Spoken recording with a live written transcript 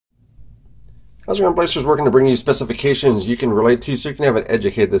How's it going, Blasters? Working to bring you specifications you can relate to so you can have an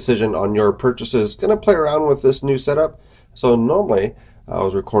educated decision on your purchases. Going to play around with this new setup. So normally I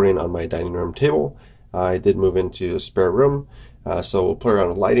was recording on my dining room table. I did move into a spare room. So we'll play around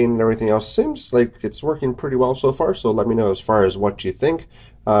with lighting and everything else. Seems like it's working pretty well so far. So let me know as far as what you think.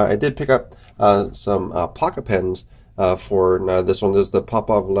 I did pick up some pocket pens for this one. This is the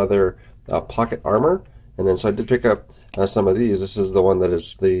pop-off leather pocket armor. And then so I did pick up some of these. This is the one that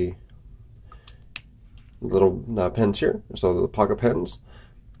is the little pens here, so the pocket pens.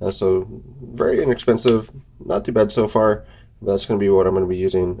 So very inexpensive, not too bad so far. That's going to be what I'm going to be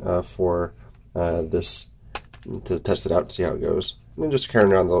using for this, to test it out and see how it goes. I'm just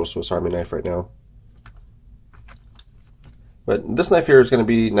carrying around the little Swiss Army knife right now. But this knife here is going to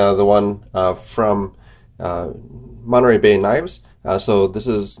be now the one from Monterey Bay Knives. So this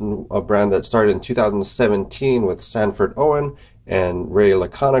is a brand that started in 2017 with Sanford, Owen, and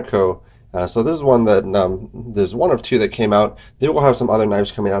Laconico. So this is one that there's one of two that came out. They will have some other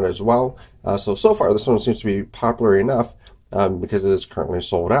knives coming out as well. So far this one seems to be popular enough because it is currently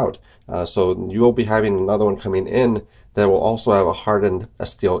sold out. So you will be having another one coming in that will also have a hardened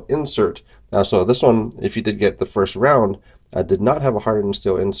steel insert. So this one, if you did get the first round, did not have a hardened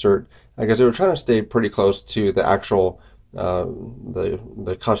steel insert because they were trying to stay pretty close to the actual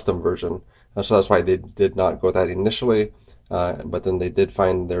the custom version. So that's why they did not go with that initially. But then they did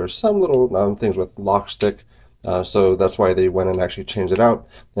find there were some little things with lock stick, so that's why they went and actually changed it out.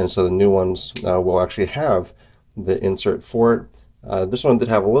 And so the new ones will actually have the insert for it. This one did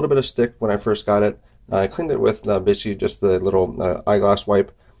have a little bit of stick when I first got it. I cleaned it with basically just the little eyeglass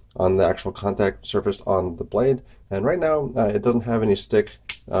wipe on the actual contact surface on the blade. And right now it doesn't have any stick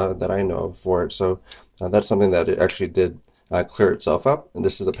that I know of for it. So that's something that it actually did clear itself up. And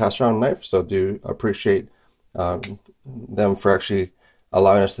this is a pass-around knife, so do appreciate them for actually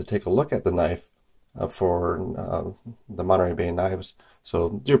allowing us to take a look at the knife for the Monterey Bay Knives.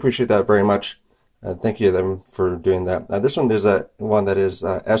 So do appreciate that very much. Thank you to them for doing that. This one is one that is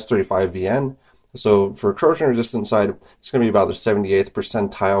S35VN. So for corrosion resistant side, it's going to be about the 78th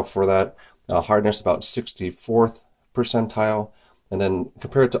percentile for that. Hardness about 64th percentile. And then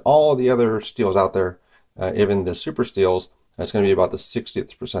compared to all the other steels out there, even the super steels, it's going to be about the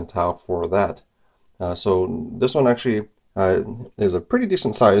 60th percentile for that. So this one actually is a pretty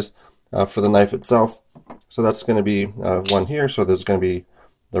decent size for the knife itself. So that's going to be one here. So this is going to be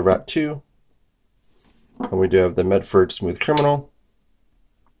the Rat 2. And we do have the Medford Smooth Criminal.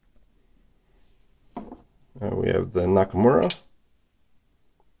 We have the Nakamura.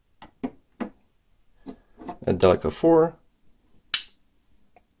 A Delica 4.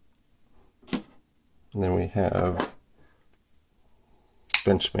 And then we have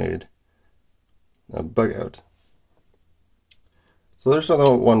Benchmade Bug Out. So there's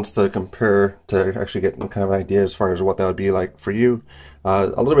other ones to compare to actually get kind of an idea as far as what that would be like for you. A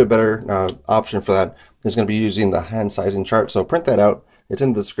little bit better option for that is going to be using the hand sizing chart. So print that out. It's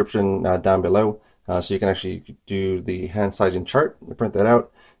in the description down below. So you can actually do the hand sizing chart, print that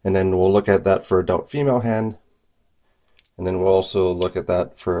out, and then we'll look at that for adult female hand. And then we'll also look at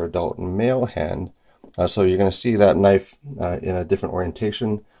that for adult male hand. So you're going to see that knife in a different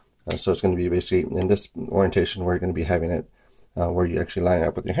orientation. So it's going to be basically in this orientation where you're going to be having it, where you actually line it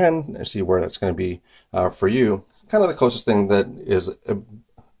up with your hand and see where that's going to be for you. Kind of the closest thing that is the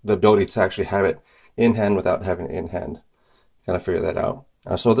ability to actually have it in hand without having it in hand. Kind of figure that out.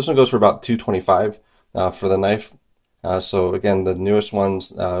 So this one goes for about $225 for the knife. So again, the newest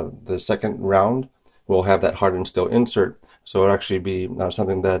ones, the second round will have that hardened steel insert. So it'll actually be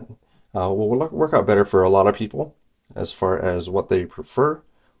something that will work out better for a lot of people as far as what they prefer.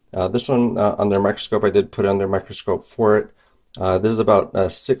 This one under microscope, I did put it under microscope for it. There's about a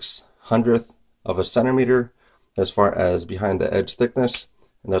 600th of a centimeter as far as behind the edge thickness,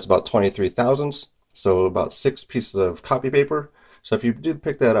 and that's about 23 thousandths. So about 6 pieces of copy paper. So if you do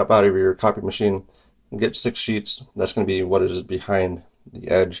pick that up out of your copy machine and get 6 sheets, that's going to be what it is behind the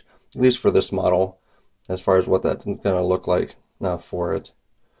edge, at least for this model, as far as what that's going to look like for it.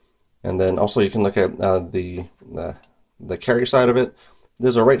 And then also you can look at the carry side of it.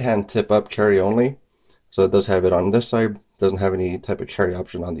 There's a right hand tip up carry only. So it does have it on this side, doesn't have any type of carry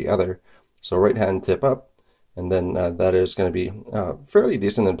option on the other. So right hand tip up, and then that is going to be fairly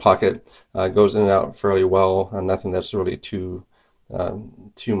decent in pocket. Goes in and out fairly well, nothing that's really too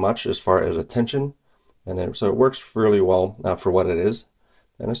much as far as attention. And so it works fairly well for what it is.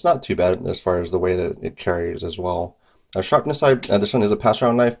 And it's not too bad as far as the way that it carries as well. Sharpness side, this one is a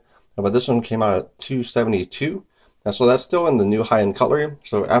pass-around knife, but this one came out at $272. So that's still in the new high-end cutlery.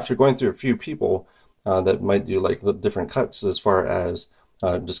 So after going through a few people that might do like different cuts as far as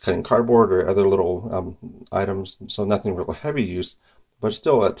just cutting cardboard or other little items, so nothing real heavy use, but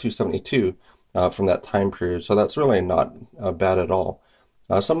still at 272 from that time period. So that's really not bad at all.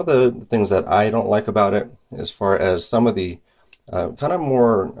 Some of the things that I don't like about it, as far as some of the kind of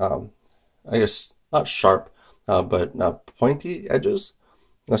more, I guess, not sharp, but pointy edges.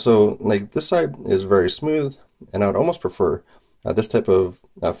 So like this side is very smooth, and I would almost prefer this type of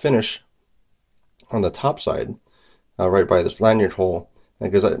finish on the top side, right by this lanyard hole,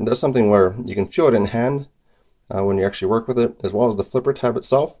 because that's something where you can feel it in hand when you actually work with it, as well as the flipper tab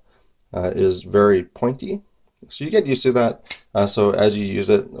itself is very pointy. So you get used to that. So as you use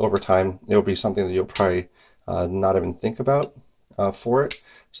it over time, it'll be something that you'll probably not even think about for it.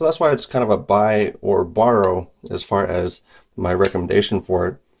 So that's why it's kind of a buy or borrow as far as my recommendation for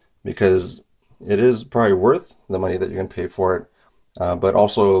it, because it is probably worth the money that you're going to pay for it. But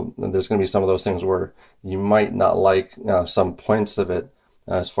also there's going to be some of those things where you might not like some points of it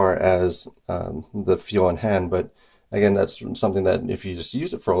as far as the feel in hand. But again, that's something that if you just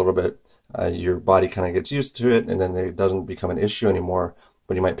use it for a little bit, your body kind of gets used to it, and then it doesn't become an issue anymore.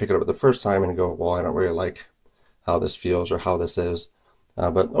 But you might pick it up the first time and go, well, I don't really like how this feels or how this is.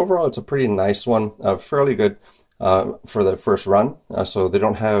 But overall, it's a pretty nice one, fairly good for the first run. So they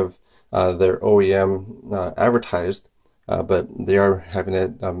don't have their OEM advertised, but they are having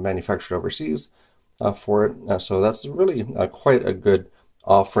it manufactured overseas for it. So that's really quite a good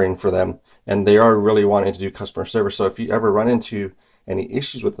offering for them. And they are really wanting to do customer service. So if you ever run into any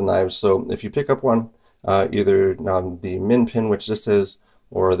issues with the knives, so if you pick up one, either the Minpin, which this is,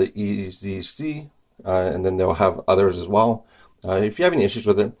 or the EZC, and then they'll have others as well. If you have any issues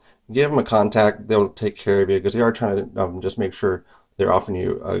with it, give them a contact. They'll take care of you, because they are trying to just make sure they're offering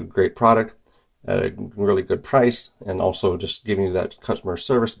you a great product at a really good price, and also just giving you that customer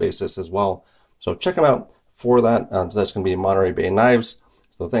service basis as well. So check them out for that. So that's going to be Monterey Bay Knives.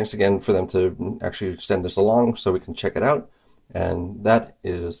 So thanks again for them to actually send this along so we can check it out. And that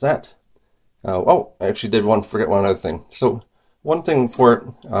is that. Oh, I actually did forget one other thing. So one thing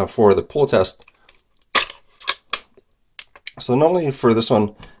for the pull test. So normally for this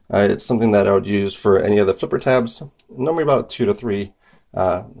one, it's something that I would use for any of the flipper tabs. Normally about 2 to 3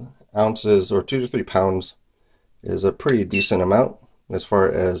 ounces or 2 to 3 pounds is a pretty decent amount as far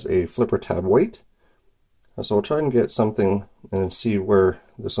as a flipper tab weight. So I'll try and get something and see where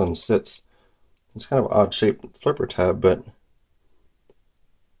this one sits. It's kind of an odd shaped flipper tab, but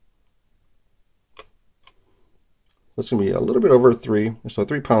this can be a little bit over 3, so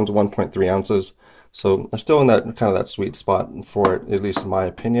 3 pounds, 1.3 ounces. So I'm still in that kind of that sweet spot for it, at least in my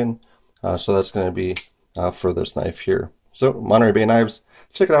opinion. So that's going to be for this knife here. So Monterey Bay Knives,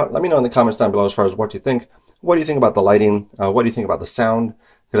 check it out. Let me know in the comments down below as far as what you think. What do you think about the lighting? What do you think about the sound?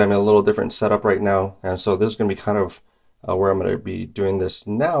 Because I'm in a little different setup right now, and so this is going to be kind of where I'm going to be doing this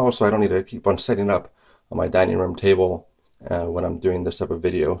now, so I don't need to keep on setting up on my dining room table when I'm doing this type of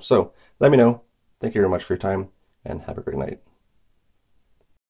video. So let me know. Thank you very much for your time, and have a great night.